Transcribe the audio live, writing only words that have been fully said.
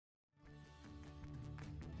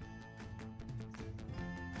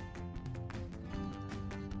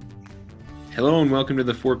Hello and welcome to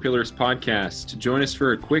the Four Pillars Podcast. Join us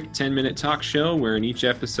for a quick 10-minute talk show where in each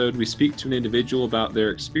episode we speak to an individual about their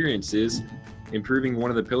experiences improving one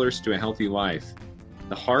of the pillars to a healthy life: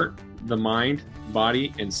 the heart, the mind,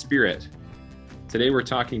 body, and spirit. Today we're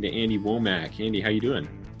talking to Andy Womack. Andy, how you doing?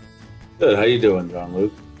 Good. How you doing, John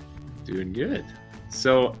Luke? Doing good.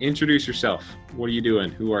 So introduce yourself. What are you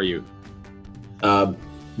doing? Who are you? My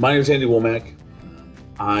name is Andy Womack.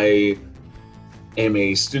 I am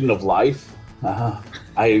a student of life.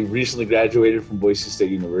 I recently graduated from Boise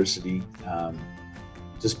State University,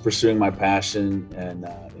 just pursuing my passion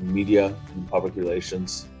in media and public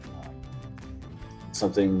relations.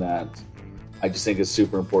 Something that I just think is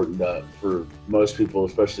super important for most people,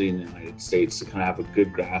 especially in the United States, to kind of have a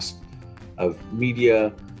good grasp of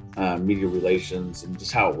media relations, and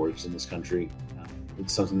just how it works in this country.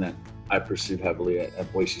 It's something that I pursued heavily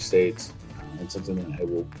at Boise State, and something that I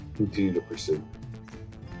will continue to pursue.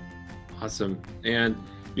 Awesome. And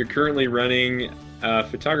you're currently running a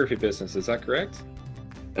photography business, is that correct?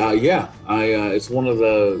 Yeah, it's one of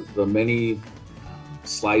the many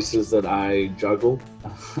slices that I juggle.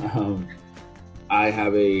 I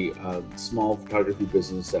have a small photography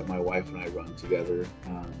business that my wife and I run together.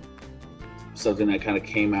 Something that kind of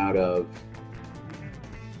came out of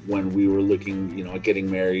when we were looking, at getting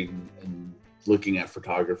married and looking at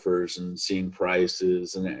photographers and seeing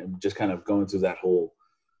prices and just kind of going through that whole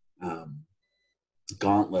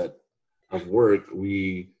gauntlet of work.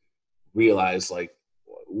 We realized,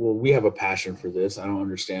 we have a passion for this. I don't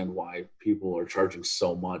understand why people are charging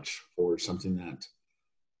so much for something that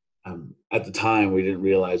at the time we didn't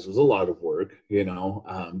realize was a lot of work,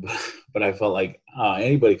 but I felt like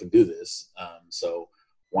anybody can do this, so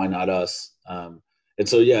why not us? And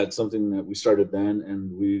so it's something that we started then,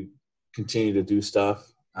 and we continue to do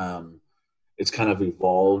stuff. It's kind of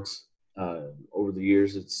evolved over the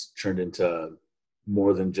years. It's turned into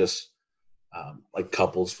more than just like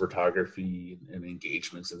couples photography and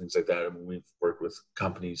engagements and things like that. I mean, we've worked with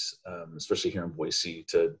companies, especially here in Boise,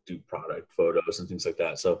 to do product photos and things like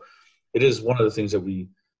that. So it is one of the things that we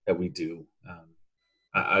do.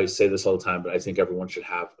 I say this all the time, but I think everyone should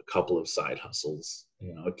have a couple of side hustles.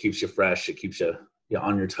 It keeps you fresh. It keeps you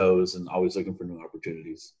on your toes and always looking for new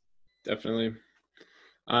opportunities. Definitely.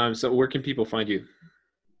 So where can people find you?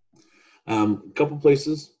 A couple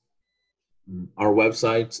places. Our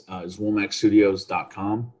website is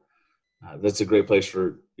womackstudios.com. That's a great place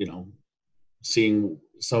for, seeing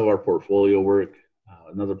some of our portfolio work.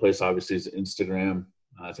 Another place, obviously, is Instagram.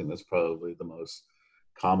 I think that's probably the most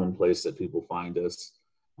common place that people find us.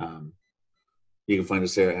 You can find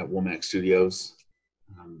us there at Womack Studios.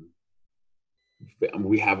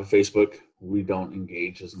 We have a Facebook. We don't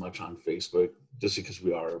engage as much on Facebook just because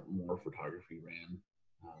we are more photography ran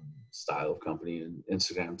style of company, and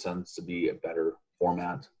Instagram tends to be a better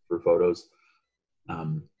format for photos.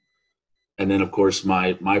 And then, of course,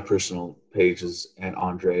 my personal page is at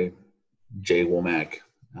Andre J. Womack.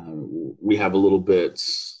 We have a little bit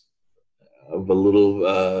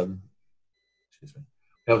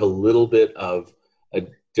of a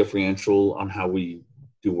differential on how we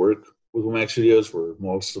do work with Womack Studios, where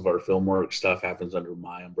most of our film work stuff happens under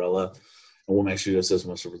my umbrella, and Womack Studios does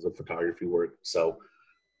most of the photography work. So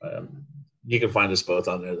you can find us both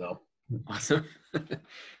on there, though. Awesome.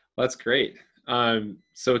 That's great.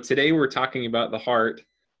 So today we're talking about the heart,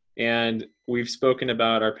 and we've spoken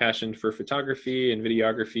about our passion for photography and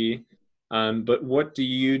videography. But what do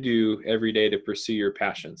you do every day to pursue your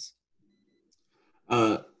passions?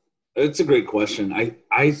 It's a great question.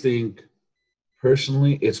 I think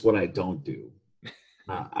personally, it's what I don't do.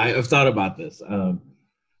 I've thought about this.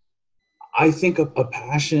 I think a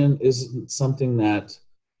passion isn't something that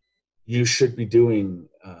you should be doing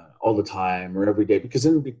all the time or every day, because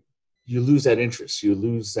then you lose that interest, you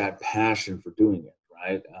lose that passion for doing it,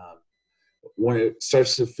 right? When it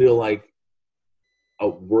starts to feel like a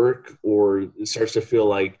work, or it starts to feel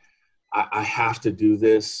like I have to do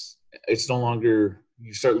this, it's no longer,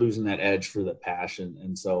 you start losing that edge for the passion.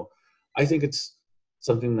 And so I think it's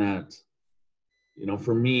something that,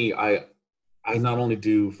 for me, I not only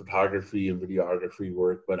do photography and videography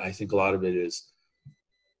work, but I think a lot of it is,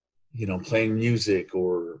 playing music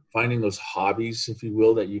or finding those hobbies, if you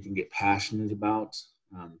will, that you can get passionate about.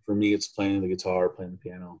 For me, it's playing the guitar, playing the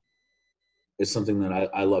piano. It's something that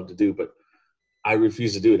I love to do, but I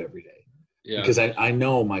refuse to do it every day. Yeah. Because I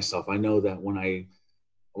know myself. I know that when I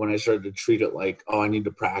started to treat it like, I need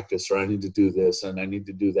to practice, or I need to do this, and I need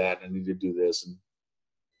to do that, and I need to do this, and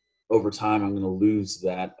over time, I'm going to lose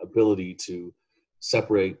that ability to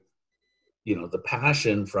separate, the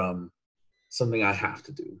passion from something I have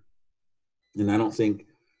to do. And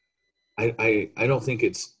I I don't think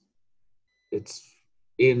it's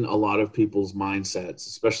in a lot of people's mindsets,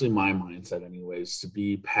 especially my mindset anyways, to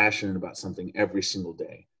be passionate about something every single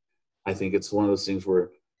day. I think it's one of those things where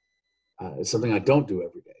it's something I don't do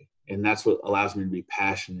every day. And that's what allows me to be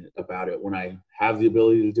passionate about it. When I have the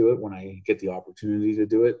ability to do it, when I get the opportunity to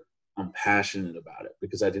do it, I'm passionate about it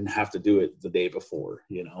because I didn't have to do it the day before,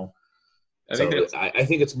 you know? I think So that's I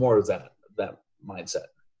think it's more of that mindset.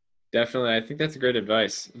 definitely, I think that's great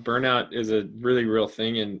advice. Burnout is a really real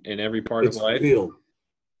thing in every part of It's life. real.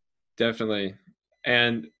 Definitely.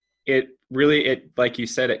 And it really, it, like you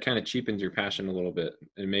said, it kind of cheapens your passion a little bit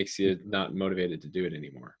and makes you not motivated to do it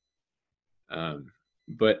anymore. Um,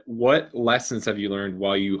 but what lessons have you learned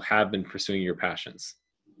while you have been pursuing your passions?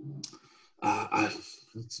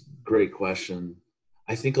 That's a great question.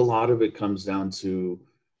 I think a lot of it comes down to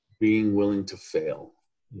being willing to fail.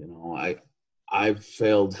 You know, I've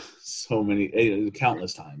failed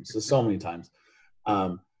countless times, so many times,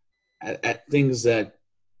 um, at things that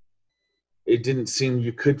it didn't seem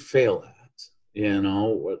you could fail at. You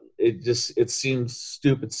know, it seemed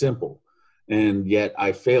stupid simple, and yet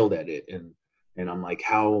I failed at it, and I'm like,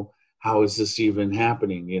 how is this even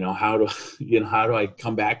happening? You know, how do how do I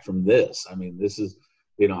come back from this? I mean, this is,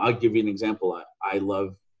 I'll give you an example. I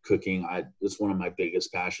love cooking. It's one of my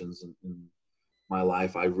biggest passions in my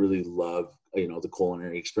life. I really love, the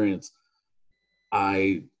culinary experience.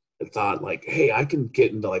 I thought like, hey, I can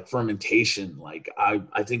get into like fermentation. Like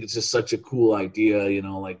I think it's just such a cool idea,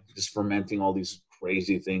 like just fermenting all these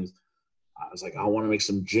crazy things. I was like, I want to make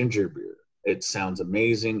some ginger beer. It sounds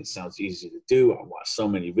amazing. It sounds easy to do. I watched so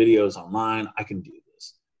many videos online. I can do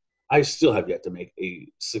this. I still have yet to make a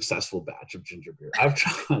successful batch of ginger beer. I've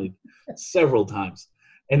tried several times,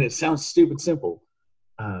 and it sounds stupid simple.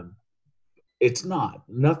 Um, it's not.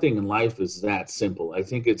 Nothing in life is that simple. I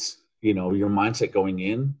think it's, your mindset going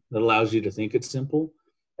in that allows you to think it's simple.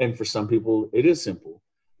 And for some people, it is simple.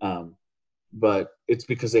 But it's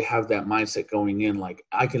because they have that mindset going in, like,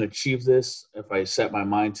 I can achieve this if I set my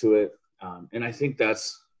mind to it. And I think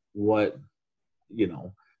that's what,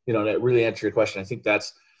 that really answer your question. I think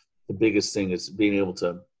that's the biggest thing, is being able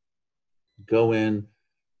to go in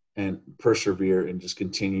and persevere and just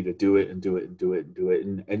continue to do it and do it and do it and do it,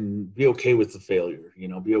 and be okay with the failure,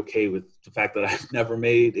 be okay with the fact that I've never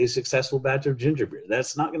made a successful batch of ginger beer.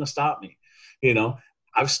 That's not going to stop me.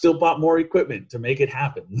 I've still bought more equipment to make it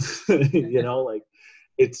happen. Like,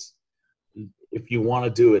 it's, if you want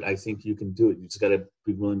to do it, I think you can do it. You just got to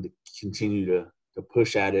be willing to continue to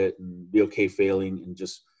push at it and be okay failing and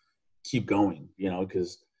just keep going,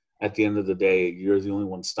 because at the end of the day, you're the only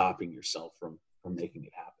one stopping yourself from making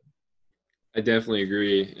it happen. I definitely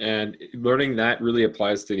agree. And learning that really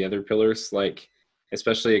applies to the other pillars, like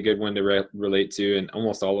especially a good one to relate to, and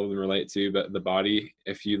almost all of them relate to, but the body.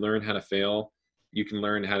 If you learn how to fail, you can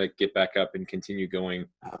learn how to get back up and continue going.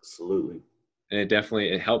 Absolutely. And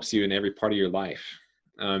it helps you in every part of your life.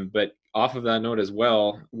 But off of that note as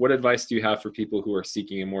well, what advice do you have for people who are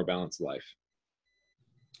seeking a more balanced life?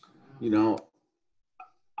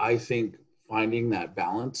 I think finding that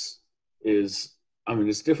balance is,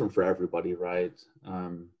 it's different for everybody, right?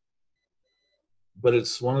 But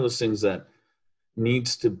it's one of those things that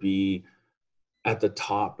needs to be at the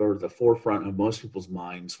top or the forefront of most people's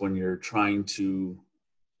minds when you're trying to,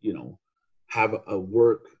 have a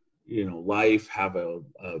work, life, have a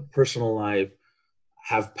personal life,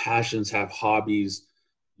 have passions, have hobbies.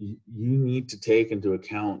 You need to take into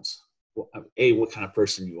account, what kind of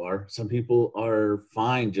person you are. Some people are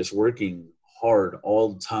fine just working hard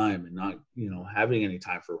all the time and not, having any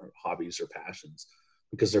time for hobbies or passions,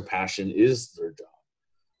 because their passion is their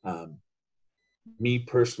job. Me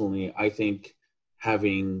personally, I think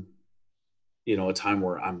having, a time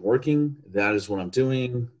where I'm working, that is what I'm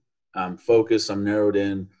doing. I'm focused, I'm narrowed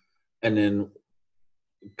in. And then,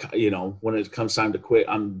 when it comes time to quit,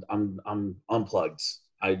 I'm unplugged.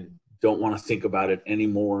 I don't want to think about it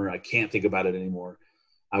anymore. I can't think about it anymore.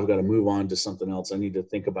 I've got to move on to something else. I need to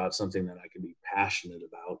think about something that I can be passionate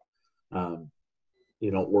about,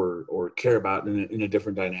 or care about in a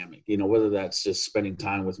different dynamic, whether that's just spending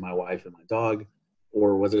time with my wife and my dog,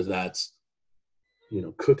 or whether that's,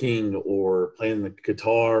 cooking or playing the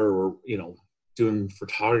guitar, or, doing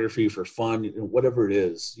photography for fun, whatever it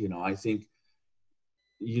is. I think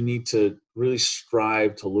you need to really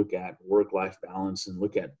strive to look at work-life balance and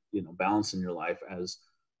look at, balance in your life as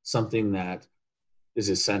something that is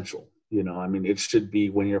essential. It should be,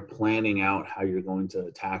 when you're planning out how you're going to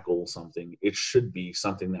tackle something, it should be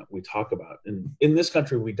something that we talk about. And in this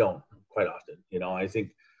country, we don't quite often. I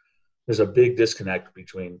think there's a big disconnect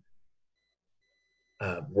between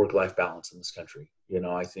work-life balance in this country.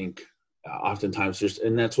 I think oftentimes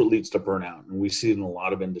and that's what leads to burnout. And we see it in a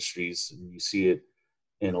lot of industries, and you see it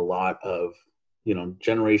in a lot of,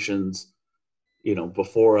 generations,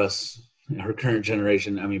 before us, our current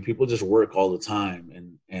generation. I mean, people just work all the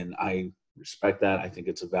time, and I respect that. I think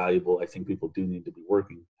it's valuable. I think people do need to be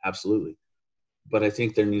working, absolutely. But I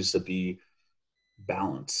think there needs to be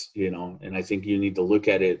balance, and I think you need to look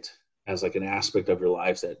at it as like an aspect of your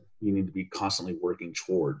life that you need to be constantly working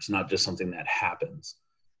towards, not just something that happens.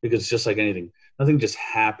 Because just like anything, nothing just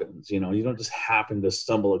happens, you don't just happen to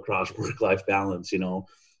stumble across work-life balance,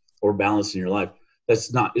 or balance in your life.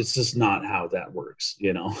 It's just not how that works.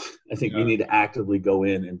 I think you need to actively go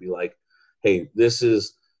in and be like, hey, this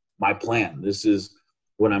is my plan. This is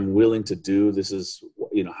what I'm willing to do. This is,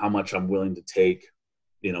 how much I'm willing to take,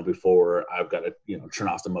 before I've got to, turn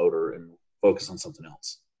off the motor and focus on something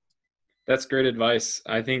else. That's great advice.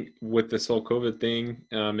 I think with this whole COVID thing,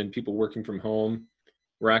 and people working from home,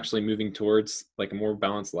 we're actually moving towards like a more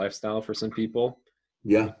balanced lifestyle for some people.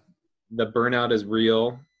 Yeah. The burnout is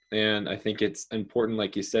real. And I think it's important,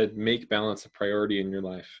 like you said, make balance a priority in your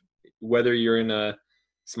life. Whether you're in a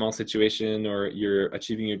small situation or you're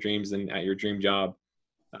achieving your dreams and at your dream job,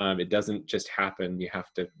 it doesn't just happen. You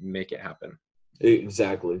have to make it happen.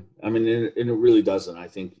 Exactly. I mean, and it really doesn't. I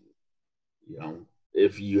think,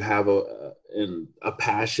 if you have a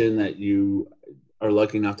passion that you are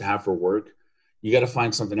lucky enough to have for work, you got to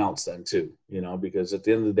find something else then too, because at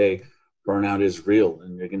the end of the day, burnout is real,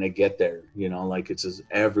 and you're going to get there, it's just,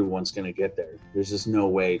 everyone's going to get there. There's just no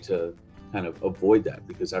way to kind of avoid that,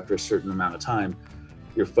 because after a certain amount of time,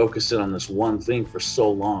 you're focusing on this one thing for so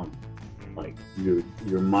long, like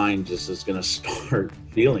your mind just is going to start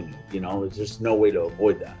feeling it, there's just no way to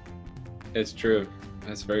avoid that. It's true.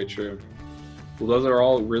 That's very true. Well, those are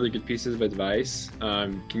all really good pieces of advice.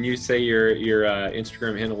 Can you say your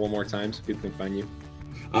Instagram handle one more time so people can find you?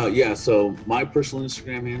 Yeah, so my personal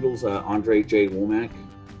Instagram handle is Andre J. Womack.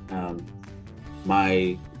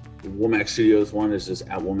 My Womack Studios one is just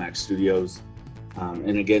at Womack Studios.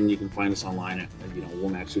 And again, you can find us online at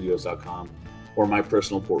womackstudios.com, or my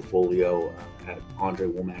personal portfolio at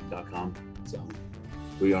andrewomack.com. So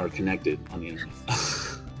we are connected on the internet.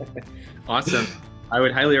 Awesome. I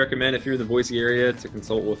would highly recommend, if you're in the Boise area, to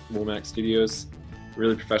consult with Womack Studios.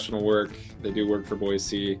 Really professional work. They do work for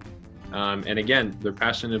Boise. And again, they're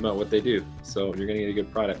passionate about what they do, so you're going to get a good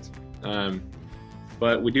product.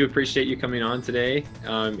 But we do appreciate you coming on today.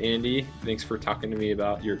 Andy, thanks for talking to me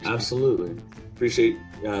about your experience. Absolutely. Appreciate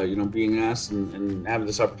being asked and having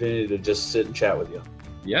this opportunity to just sit and chat with you.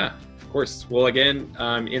 Yeah, of course. Well, again,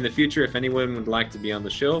 in the future, if anyone would like to be on the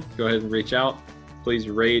show, go ahead and reach out. Please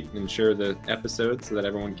rate and share the episode so that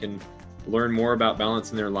everyone can learn more about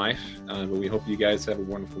balance in their life. But we hope you guys have a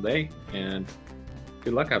wonderful day, and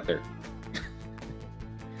good luck out there.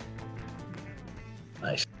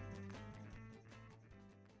 Nice.